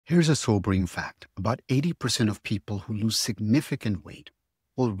Here's a sobering fact. About 80% of people who lose significant weight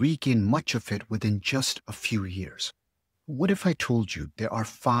will regain much of it within just a few years. What if I told you there are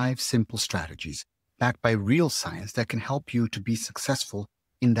 5 simple strategies backed by real science that can help you to be successful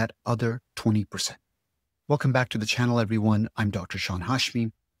in that other 20%? Welcome back to the channel, everyone. I'm Dr.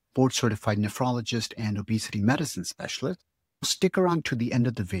 Hashmi, board-certified nephrologist and obesity medicine specialist. Stick around to the end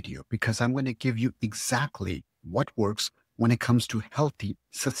of the video because I'm going to give you exactly what works when it comes to healthy,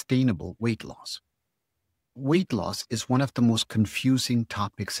 sustainable weight loss. Weight loss is one of the most confusing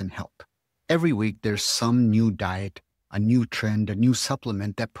topics in health. Every week, there's some new diet, a new trend, a new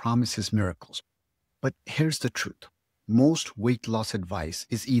supplement that promises miracles. But here's the truth. Most weight loss advice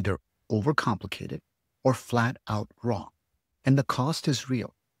is either overcomplicated or flat out wrong. And the cost is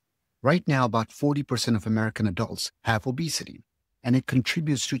real. Right now, about 40% of American adults have obesity, and it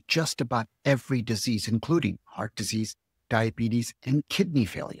contributes to just about every disease, including heart disease, diabetes, and kidney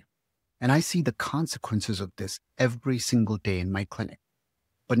failure. And I see the consequences of this every single day in my clinic.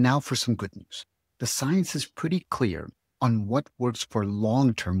 But now for some good news. The science is pretty clear on what works for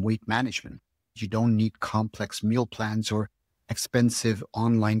long-term weight management. You don't need complex meal plans or expensive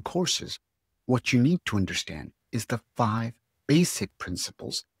online courses. What you need to understand is the 5 basic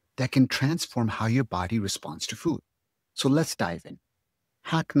principles that can transform how your body responds to food. So let's dive in.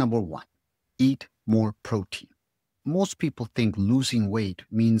 Hack number 1, eat more protein. Most people think losing weight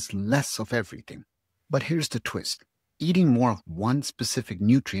means less of everything. But here's the twist. Eating more of one specific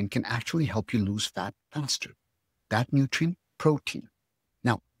nutrient can actually help you lose fat faster. That nutrient, protein.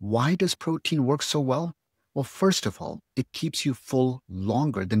 Now, why does protein work so well? Well, first of all, it keeps you full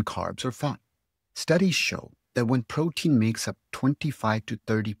longer than carbs or fat. Studies show that when protein makes up 25 to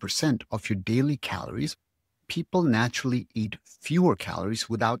 30% of your daily calories, people naturally eat fewer calories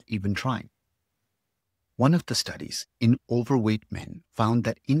without even trying. One of the studies in overweight men found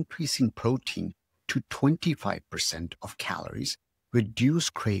that increasing protein to 25% of calories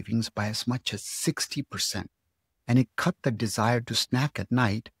reduced cravings by as much as 60%, and it cut the desire to snack at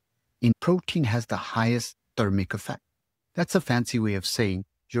night. Protein has the highest thermic effect. That's a fancy way of saying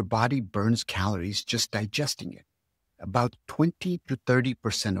your body burns calories just digesting it. About 20 to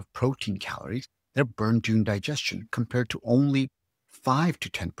 30% of protein calories, they're burned during digestion compared to only 5 to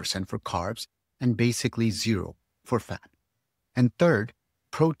 10% for carbs and basically 0 for fat. And third,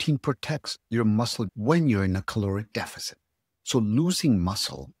 protein protects your muscle when you're in a caloric deficit. So losing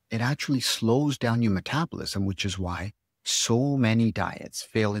muscle, it actually slows down your metabolism, which is why so many diets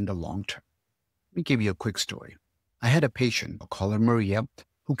fail in the long term. Let me give you a quick story. I had a patient, I'll call her Maria,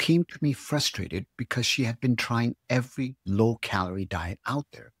 who came to me frustrated because she had been trying every low-calorie diet out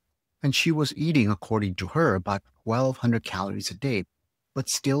there. And she was eating, according to her, about 1,200 calories a day, but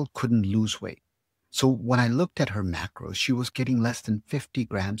still couldn't lose weight. So when I looked at her macros, she was getting less than 50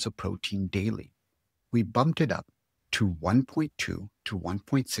 grams of protein daily. We bumped it up to 1.2 to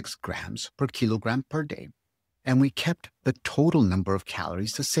 1.6 grams per kilogram per day, and we kept the total number of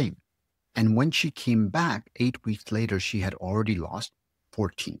calories the same. And when she came back 8 weeks later, she had already lost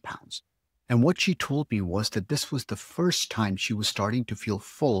 14 pounds. And what she told me was that this was the first time she was starting to feel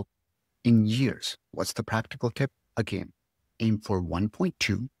full in years. What's the practical tip? Again, aim for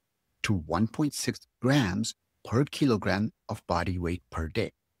 1.2 to 1.6 grams per kilogram of body weight per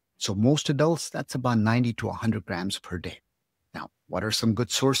day. So most adults, that's about 90 to 100 grams per day. Now, what are some good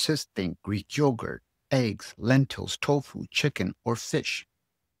sources? Think Greek yogurt, eggs, lentils, tofu, chicken, or fish.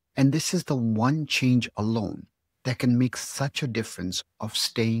 And this is the one change alone that can make such a difference of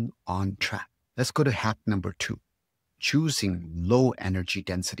staying on track. Let's go to hack number 2, choosing low energy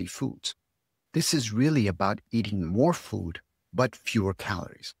density foods. This is really about eating more food, but fewer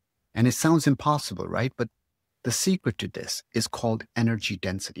calories. And it sounds impossible, right? But the secret to this is called energy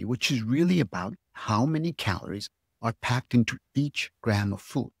density, which is really about how many calories are packed into each gram of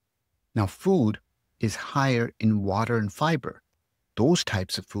food. Now, food is higher in water and fiber. Those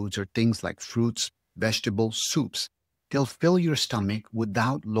types of foods are things like fruits, vegetables, soups. They'll fill your stomach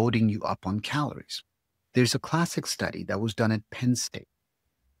without loading you up on calories. There's a classic study that was done at Penn State.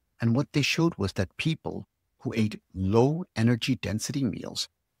 And what they showed was that people who ate low energy density meals,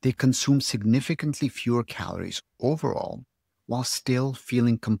 they consumed significantly fewer calories overall while still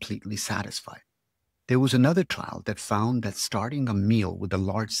feeling completely satisfied. There was another trial that found that starting a meal with a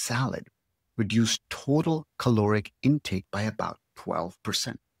large salad reduced total caloric intake by about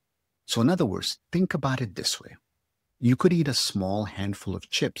 12%. So in other words, think about it this way. You could eat a small handful of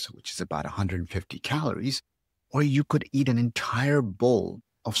chips, which is about 150 calories, or you could eat an entire bowl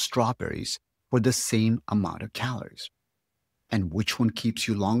of strawberries for the same amount of calories. And which one keeps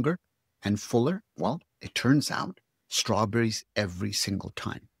you longer and fuller? Well, it turns out strawberries every single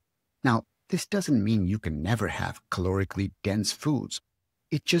time. Now, this doesn't mean you can never have calorically dense foods.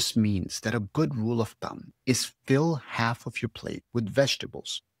 It just means that a good rule of thumb is fill half of your plate with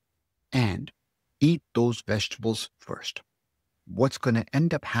vegetables and eat those vegetables first. What's going to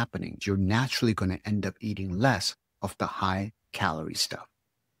end up happening is you're naturally going to end up eating less of the high calorie stuff.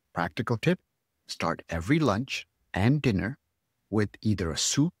 Practical tip: start every lunch and dinner with either a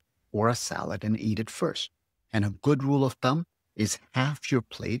soup or a salad and eat it first. And a good rule of thumb is half your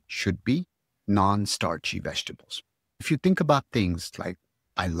plate should be non-starchy vegetables. If you think about things like,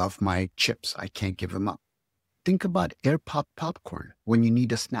 I love my chips, I can't give them up. Think about air pop popcorn when you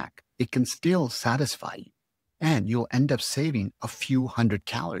need a snack. It can still satisfy you, and you'll end up saving a few hundred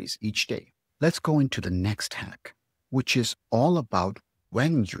calories each day. Let's go into the next hack, which is all about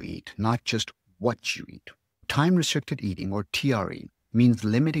when you eat, not just what you eat. Time-restricted eating, or TRE, means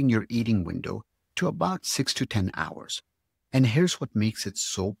limiting your eating window to about 6 to 10 hours. And here's what makes it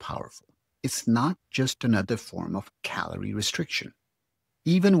so powerful. It's not just another form of calorie restriction.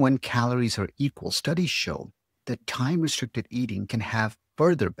 Even when calories are equal, studies show that time-restricted eating can have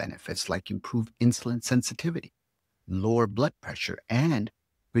further benefits like improved insulin sensitivity, lower blood pressure, and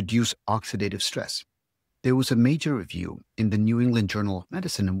reduce oxidative stress. There was a major review in the New England Journal of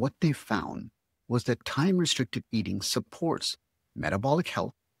Medicine, and what they found was that time-restricted eating supports metabolic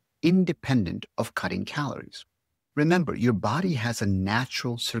health independent of cutting calories. Remember, your body has a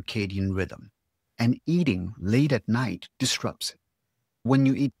natural circadian rhythm, and eating late at night disrupts it. When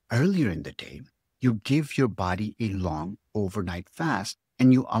you eat earlier in the day, you give your body a long overnight fast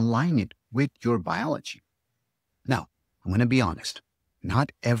and you align it with your biology. Now, I'm going to be honest.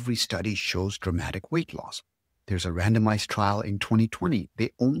 Not every study shows dramatic weight loss. There's a randomized trial in 2020. They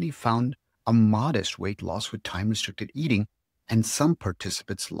only found a modest weight loss with time-restricted eating, and some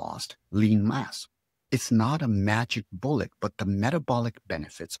participants lost lean mass. It's not a magic bullet, but the metabolic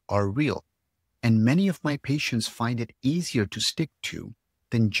benefits are real. And many of my patients find it easier to stick to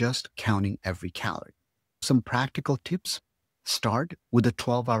than just counting every calorie. Some practical tips: start with a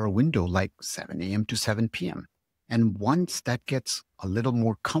 12-hour window like 7 a.m. to 7 p.m. And once that gets a little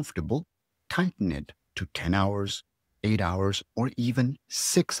more comfortable, tighten it to 10 hours, 8 hours, or even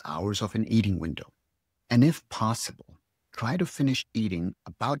 6 hours of an eating window. And if possible, try to finish eating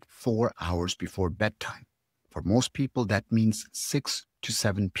about 4 hours before bedtime. For most people, that means 6 to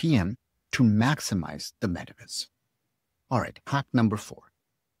 7 p.m. to maximize the benefits. All right, hack number 4.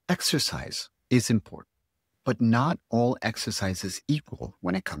 Exercise is important, but not all exercise is equal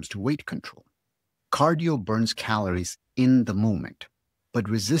when it comes to weight control. Cardio burns calories in the moment, but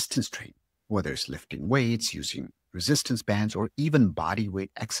resistance training, whether it's lifting weights, using resistance bands, or even body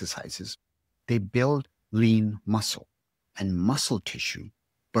weight exercises, they build lean muscle, and muscle tissue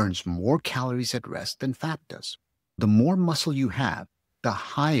burns more calories at rest than fat does. The more muscle you have, the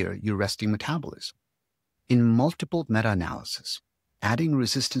higher your resting metabolism. In multiple meta-analysis, adding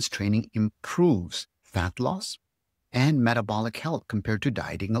resistance training improves fat loss and metabolic health compared to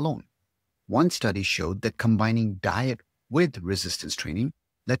dieting alone. One study showed that combining diet with resistance training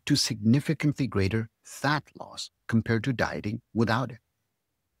led to significantly greater fat loss compared to dieting without it.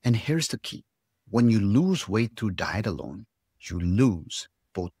 And here's the key. When you lose weight through diet alone, you lose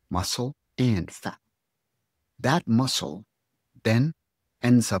both muscle and fat. That muscle then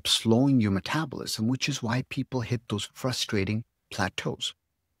ends up slowing your metabolism, which is why people hit those frustrating plateaus.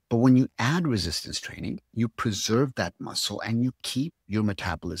 But when you add resistance training, you preserve that muscle and you keep your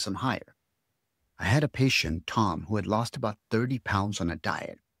metabolism higher. I had a patient, Tom, who had lost about 30 pounds on a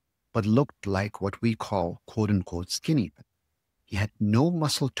diet, but looked like what we call quote-unquote skinny. He had no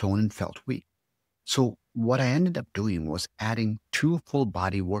muscle tone and felt weak. So what I ended up doing was adding 2 full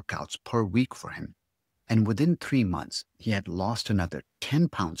body workouts per week for him. And within 3 months, he had lost another 10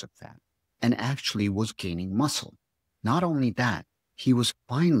 pounds of fat and actually was gaining muscle. Not only that, he was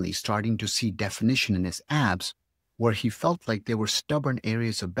finally starting to see definition in his abs where he felt like there were stubborn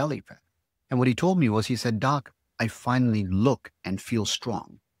areas of belly fat. And what he told me was, he said, "Doc, I finally look and feel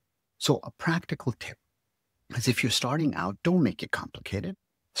strong." So a practical tip is, if you're starting out, don't make it complicated.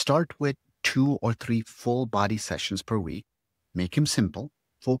 Start with 2 or 3 full body sessions per week. Make them simple.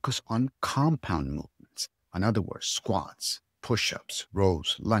 Focus on compound movements. In other words, squats, push-ups,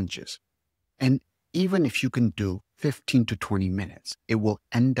 rows, lunges. And even if you can do 15 to 20 minutes, it will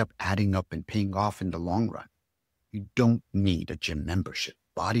end up adding up and paying off in the long run. You don't need a gym membership.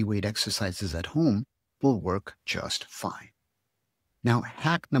 Bodyweight exercises at home will work just fine. Now,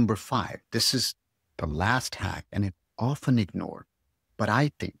 hack number 5. This is the last hack, and it's often ignored, but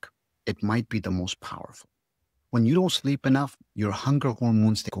I think it might be the most powerful. When you don't sleep enough, your hunger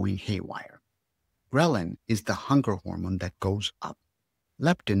hormones are going haywire. Ghrelin is the hunger hormone that goes up.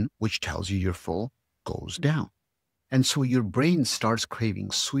 Leptin, which tells you you're full, goes down. And so your brain starts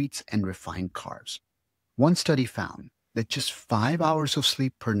craving sweets and refined carbs. One study found that just 5 hours of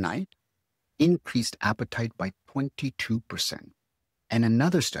sleep per night increased appetite by 22%. And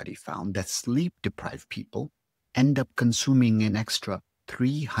another study found that sleep-deprived people end up consuming an extra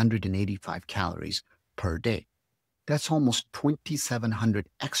 385 calories per day. That's almost 2,700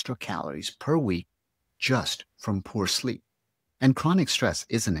 extra calories per week just from poor sleep. And chronic stress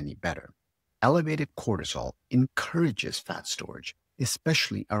isn't any better. Elevated cortisol encourages fat storage,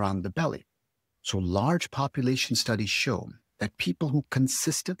 especially around the belly. So large population studies show that people who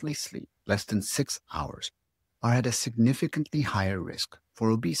consistently sleep less than 6 hours are at a significantly higher risk for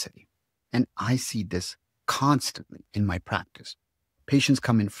obesity. And I see this constantly in my practice. Patients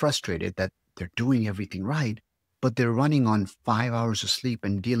come in frustrated that they're doing everything right, but they're running on 5 hours of sleep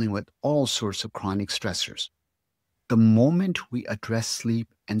and dealing with all sorts of chronic stressors. The moment we address sleep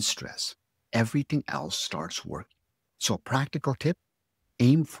and stress, everything else starts working. So a practical tip,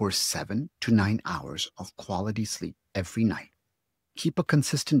 aim for 7 to 9 hours of quality sleep every night. Keep a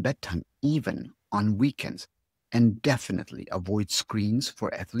consistent bedtime even on weekends, and definitely avoid screens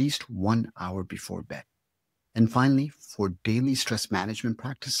for at least 1 hour before bed. And finally, for daily stress management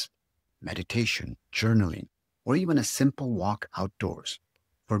practice, meditation, journaling, or even a simple walk outdoors.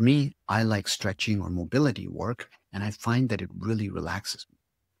 For me, I like stretching or mobility work, and I find that it really relaxes me.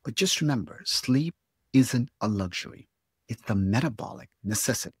 But just remember, sleep isn't a luxury. It's a metabolic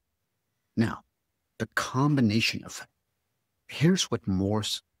necessity. Now, the combination effect. Here's what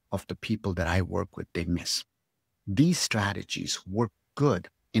most of the people that I work with, they miss. These strategies work good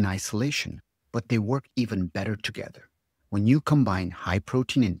in isolation, but they work even better together. When you combine high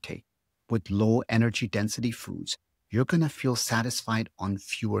protein intake with low energy density foods, you're going to feel satisfied on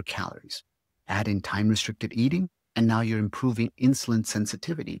fewer calories. Add in time-restricted eating, and now you're improving insulin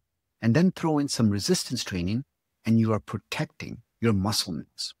sensitivity. And then throw in some resistance training, and you are protecting your muscle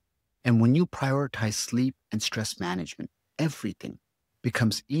mass. And when you prioritize sleep and stress management, everything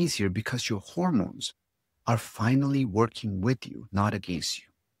becomes easier because your hormones are finally working with you, not against you.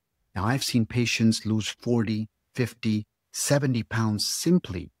 Now, I've seen patients lose 40, 50, 70 pounds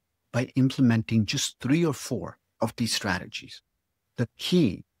simply by implementing just 3 or 4 of these strategies. The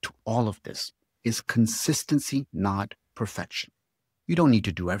key to all of this is consistency, not perfection. You don't need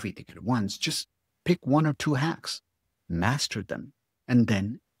to do everything at once. Just pick 1 or 2 hacks, master them, and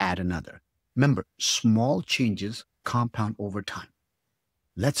then add another. Remember, small changes compound over time.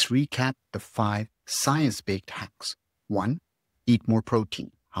 Let's recap the 5 science-baked hacks. 1, eat more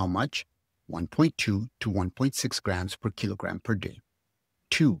protein. How much? 1.2 to 1.6 grams per kilogram per day.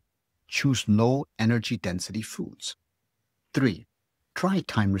 2, choose low energy density foods. 3, try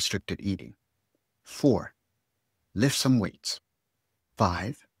time-restricted eating. 4, lift some weights.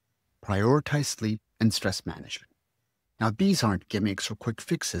 5, prioritize sleep and stress management. Now, these aren't gimmicks or quick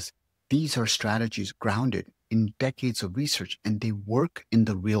fixes. These are strategies grounded in decades of research, and they work in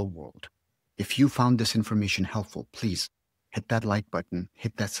the real world. If you found this information helpful, please hit that like button,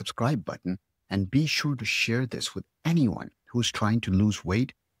 hit that subscribe button, and be sure to share this with anyone who's trying to lose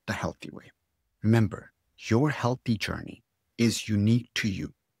weight the healthy way. Remember, your healthy journey is unique to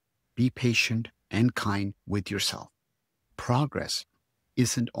you. Be patient and kind with yourself. Progress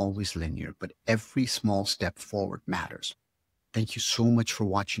isn't always linear, but every small step forward matters. Thank you so much for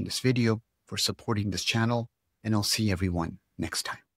watching this video, for supporting this channel, and I'll see everyone next time.